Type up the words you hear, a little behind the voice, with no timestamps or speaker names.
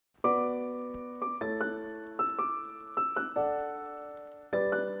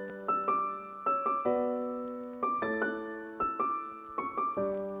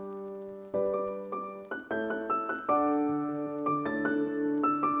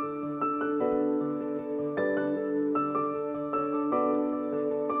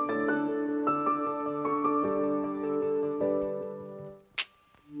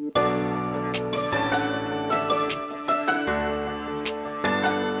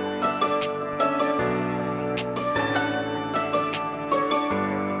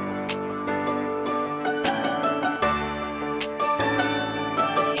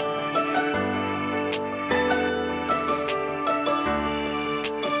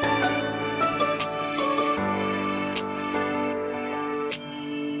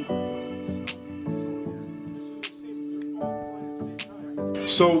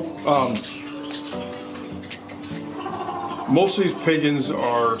So, most of these pigeons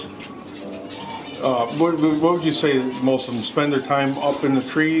are, what would you say most of them spend their time up in the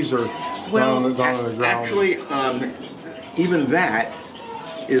trees or down on the ground? Actually, even that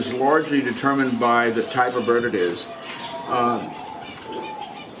is largely determined by the type of bird it is.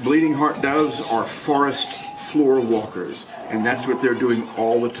 Bleeding heart doves are forest floor walkers, and that's what they're doing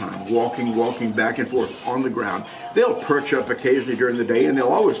all the time, walking back and forth on the ground. They'll perch up occasionally during the day, and they'll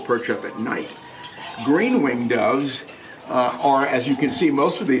always perch up at night. Green-winged doves are, as you can see,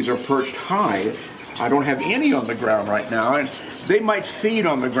 most of these are perched high. I don't have any on the ground right now, and they might feed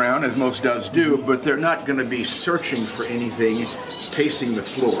on the ground, as most doves do, but they're not going to be searching for anything, pacing the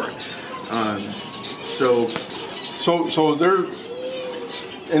floor. So they're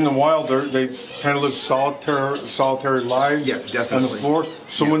in the wild. They kind of live solitary lives. Yes, definitely. On the floor.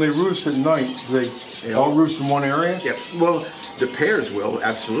 So when they roost at night, they all roost in one area. Yeah. Well, the pairs will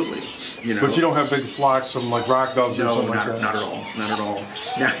absolutely. You know. But you don't have big flocks of them like rock doves or something like that. No, not at all. Not at all.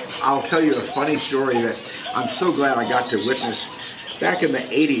 Now, I'll tell you a funny story that I'm so glad I got to witness. Back in the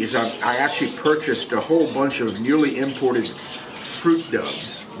 80s, I actually purchased a whole bunch of newly imported fruit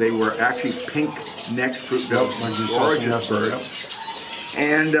doves. They were actually pink-necked fruit doves, gorgeous birds.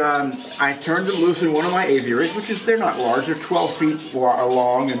 And I turned them loose in one of my aviaries, they're not large. They're 12 feet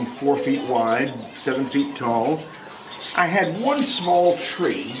long and 4 feet wide, 7 feet tall. I had one small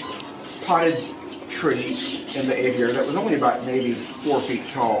tree, potted tree in the aviary that was only about maybe 4 feet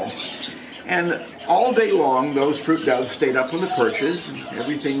tall. And all day long, those fruit doves stayed up on the perches, and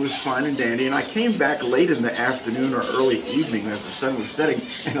everything was fine and dandy. And I came back late in the afternoon or early evening as the sun was setting,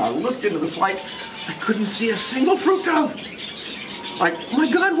 and I looked into the flight. I couldn't see a single fruit dove. Like, oh my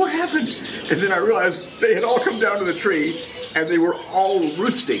God, what happened? And then I realized they had all come down to the tree, and they were all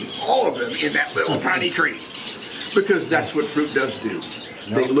roosting, all of them, in that little tiny tree. Because that's what fruit doves do.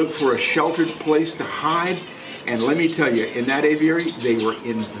 They look for a sheltered place to hide. And let me tell you, in that aviary, they were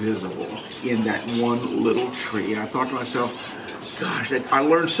invisible in that one little tree. And I thought to myself, gosh, I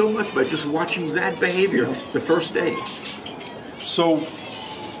learned so much by just watching that behavior the first day. So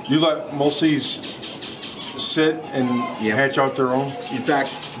you let most of these sit and hatch out their own? In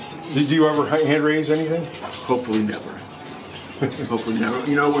fact, do you ever hand raise anything? Hopefully never. Hopefully never.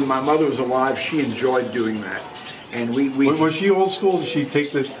 You know, when my mother was alive, she enjoyed doing that. And we was she old school? Did she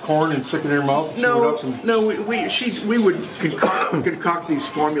take the corn and stick it in her mouth? No, we would concoct these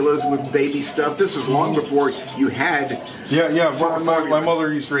formulas with baby stuff. This was long before you had. My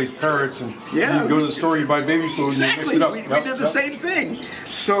mother used to raise parrots, and you'd go to the store, you'd buy baby food, exactly. And you mix it up. We did the same thing.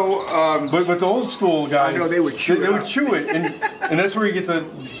 So, but the old school guys, I know they would chew it. They would chew it, and that's where you get the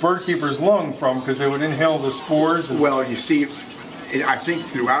bird keeper's lung from, because they would inhale the spores. And, well, you see. I think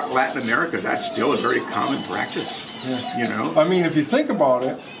throughout Latin America, that's still a very common practice. Yeah. You know, I mean, if you think about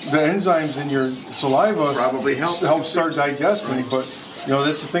it, the enzymes in your saliva probably help start digesting. Right. But you know,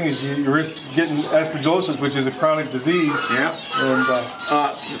 that's the thing is you risk getting aspergillosis, which is a chronic disease. Yeah. And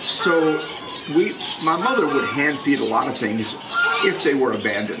my mother would hand feed a lot of things if they were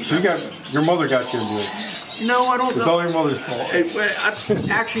abandoned. So your mother got you into this. No, I don't know. It's all your mother's fault.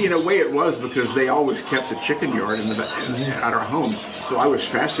 Actually, in a way it was, because they always kept a chicken yard at our home. So I was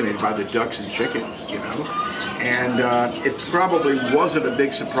fascinated by the ducks and chickens, you know. And it probably wasn't a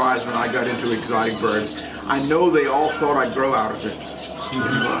big surprise when I got into exotic birds. I know they all thought I'd grow out of it. You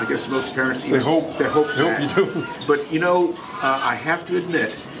know, I guess most parents they hope that. You do. But you know, I have to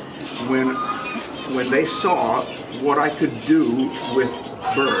admit, when they saw what I could do with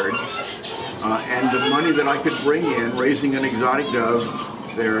birds, and the money that I could bring in raising an exotic dove,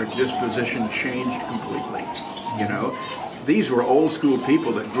 their disposition changed completely. You know, these were old school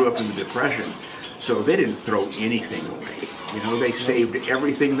people that grew up in the Depression, so they didn't throw anything away. You know, they saved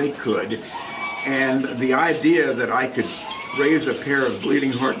everything they could, and the idea that I could raise a pair of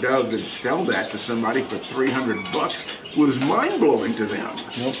bleeding heart doves and sell that to somebody for $300 was mind-blowing to them.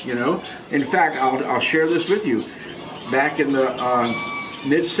 Yep. You know, in fact, I'll share this with you. Back in the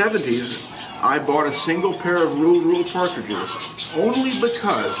mid-70s, I bought a single pair of rule partridges only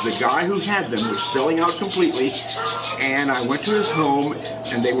because the guy who had them was selling out completely, and I went to his home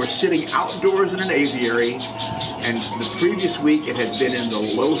and they were sitting outdoors in an aviary, and the previous week it had been in the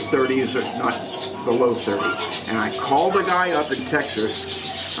low 30s, if not below 30. And I called a guy up in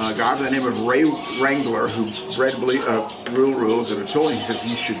Texas, a guy by the name of Ray Wrangler, who bred rules, and I told him, he says,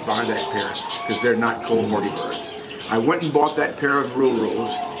 you should buy that pair because they're not cold hardy birds. I went and bought that pair of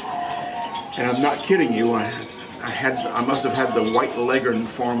rules. And I'm not kidding you, I must have had the white leghorn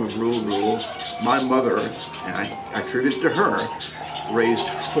form of rule. My mother, and I attribute it to her, raised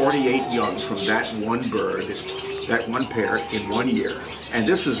 48 young from that one bird, that one pair in 1 year. And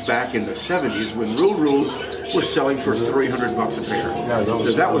this was back in the 70s when real rules were selling for $300 a pair. Yeah,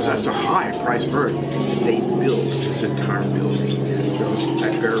 That's a high price bird. They built this entire building and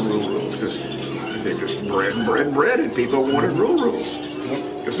that pair of real rules because they just bred, and people wanted real rules.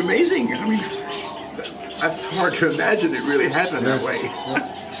 It's amazing. I mean, it's hard to imagine it really happened that way.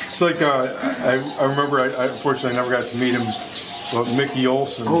 It's like I remember. I unfortunately never got to meet him. But Mickey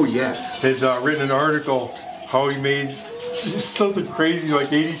Olson. Oh yes. Had written an article how he made something crazy like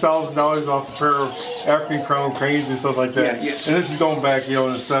 $80,000 off a pair of African crown cranes and stuff like that. Yeah. And this is going back, in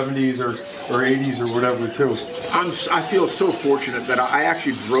the 70s or 80s or whatever too. I feel so fortunate that I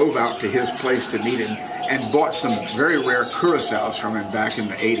actually drove out to his place to meet him and bought some very rare curassows from him back in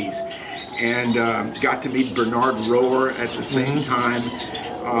the 80s, and got to meet Bernard Rower at the same time.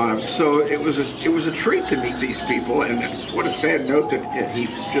 So it was a treat to meet these people, and what a sad note that he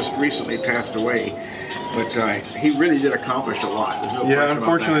just recently passed away. But he really did accomplish a lot. There's no question about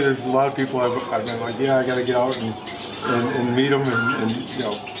unfortunately, that. there's a lot of people I've been like, I got to get out and meet them and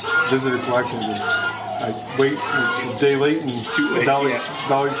visit the collections. And I wait, it's a day late and dollar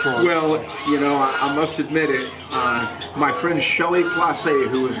short. Well, I must admit it. My friend Shelley Place,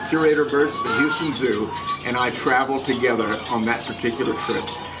 who was a curator of birds at the Houston Zoo, and I traveled together on that particular trip.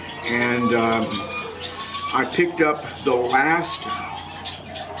 And I picked up the last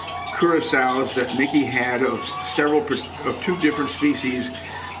curassows that Mickey had of two different species.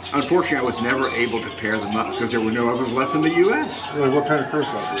 Unfortunately, I was never able to pair them up because there were no others left in the U.S. What kind of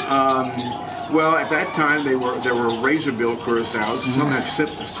curassows? Well, at that time there were razor-billed curassows. Some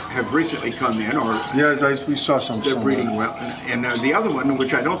have recently come in, or we saw some. They're breeding well. And the other one,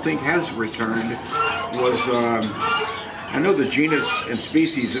 which I don't think has returned, was I know the genus and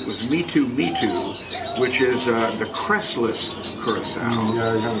species. It was Me Too, which is the crestless curassow.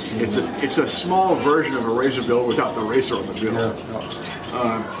 I haven't seen that. It's a small version of a razor bill without the razor on the bill.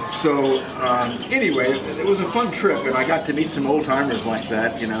 Anyway, it was a fun trip, and I got to meet some old timers like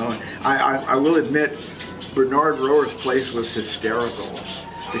that. I will admit, Bernard Rower's place was hysterical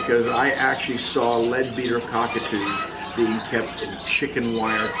because I actually saw leadbeater cockatoos being kept in chicken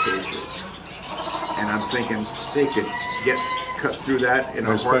wire cages, and I'm thinking they could get cut through that in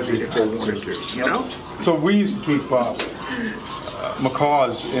a heartbeat if they wanted to. So we used to keep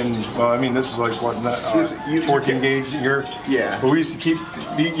macaws in. This is like what 14 gauge here. Yeah. But we used to keep.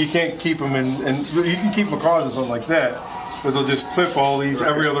 You can't keep them in, and you can keep macaws and something like that, but they'll just clip all these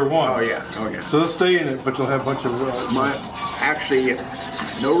every other one. Oh yeah. So they'll stay in it, but they'll have a bunch of. Actually,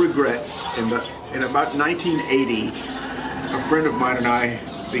 no regrets. In about 1980, a friend of mine and I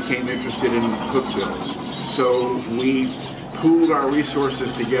became interested in hookbills. So we pooled our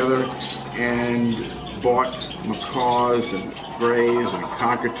resources together and bought macaws and grays and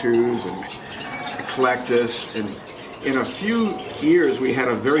cockatoos and eclectus, and in a few years we had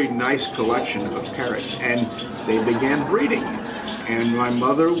a very nice collection of parrots, and they began breeding, and my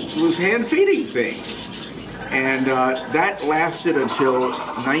mother was hand feeding things, and that lasted until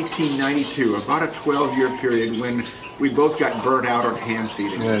 1992, about a 12-year period when we both got burnt out on hand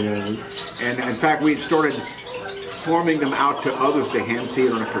feeding. And in fact we started forming them out to others to hand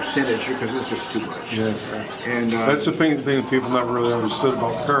feed on a percentage because it was just too much. And that's the thing that people never really understood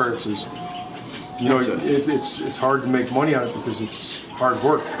about parrots is, it's hard to make money on it because it's hard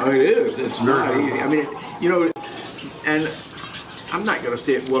work. Oh, it is. It's not easy. And I'm not going to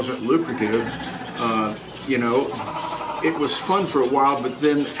say it wasn't lucrative. It was fun for a while, but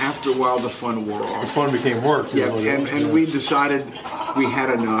then after a while the fun wore off. The fun became work. And we decided we had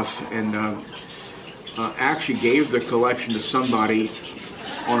enough, and actually gave the collection to somebody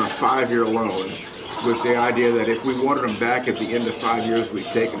on a 5-year loan with the idea that if we wanted them back at the end of 5 years, we'd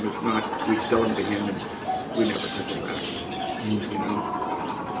take them. If not, we'd sell them to him, and we never took them back.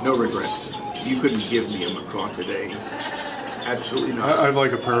 No regrets. You couldn't give me a macaw today. Absolutely not. I'd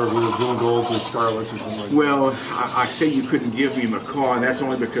like a pair of blue golds and scarlets or something like that. Well, I say you couldn't give me a macaw, and that's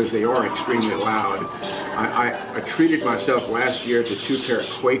only because they are extremely loud. I treated myself last year to 2 pair of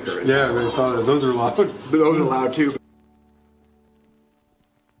Quakers. Yeah, I saw that. Those are loud. Those are loud too.